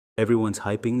Everyone's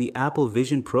hyping the Apple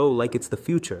Vision Pro like it's the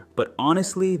future, but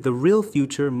honestly, the real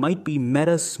future might be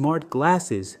Meta's smart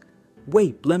glasses.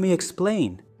 Wait, let me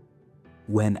explain.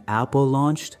 When Apple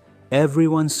launched,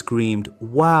 everyone screamed,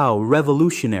 "Wow,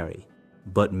 revolutionary!"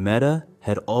 But Meta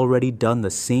had already done the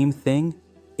same thing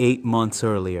 8 months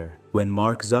earlier. When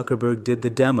Mark Zuckerberg did the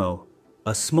demo,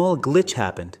 a small glitch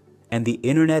happened, and the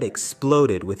internet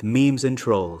exploded with memes and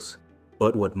trolls.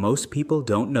 But what most people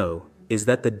don't know is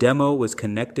that the demo was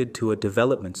connected to a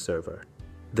development server.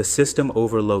 The system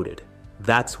overloaded.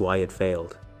 That's why it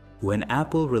failed. When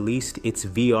Apple released its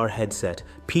VR headset,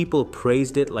 people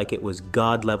praised it like it was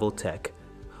God-level tech.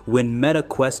 When Meta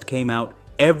Quest came out,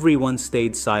 everyone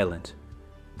stayed silent.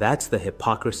 That's the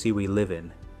hypocrisy we live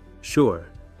in. Sure,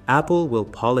 Apple will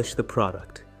polish the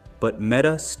product, but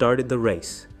Meta started the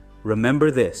race. Remember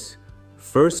this: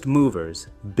 first movers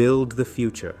build the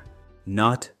future,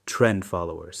 not trend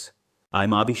followers.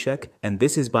 I'm Abhishek, and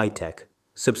this is ByteTech.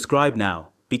 Subscribe now,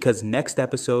 because next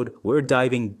episode, we're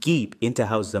diving deep into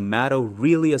how Zomato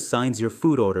really assigns your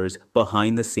food orders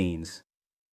behind the scenes.